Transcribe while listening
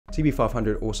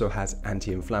TB-500 also has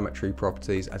anti-inflammatory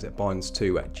properties as it binds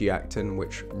to G-actin,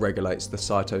 which regulates the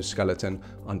cytoskeleton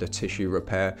under tissue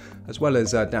repair, as well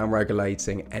as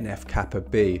downregulating NF-kappa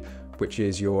B, which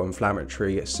is your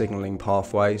inflammatory signaling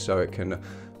pathway, so it can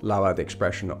lower the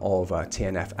expression of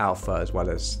TNF-alpha as well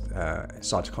as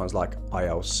cytokines like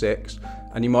IL-6.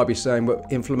 And you might be saying, well,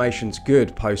 inflammation's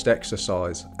good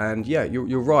post-exercise. And yeah,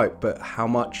 you're right, but how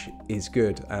much is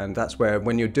good? And that's where,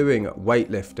 when you're doing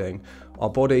weightlifting, our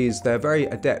bodies, they're very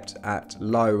adept at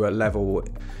lower level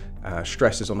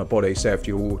stresses on the body. So if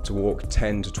you were to walk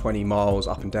 10 to 20 miles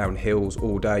up and down hills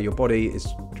all day, your body is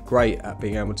great at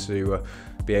being able to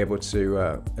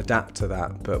adapt to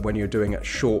that. But when you're doing a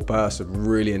short bursts of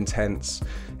really intense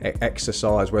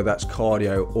exercise, whether that's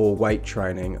cardio or weight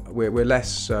training, we're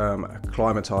less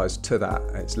acclimatized to that.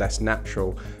 It's less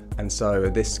natural. And so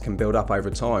this can build up over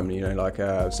time, like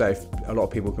say if a lot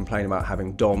of people complain about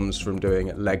having DOMs from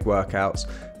doing leg workouts,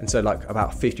 and so like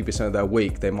about 50% of their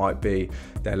week, they might be,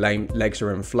 their legs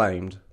are inflamed.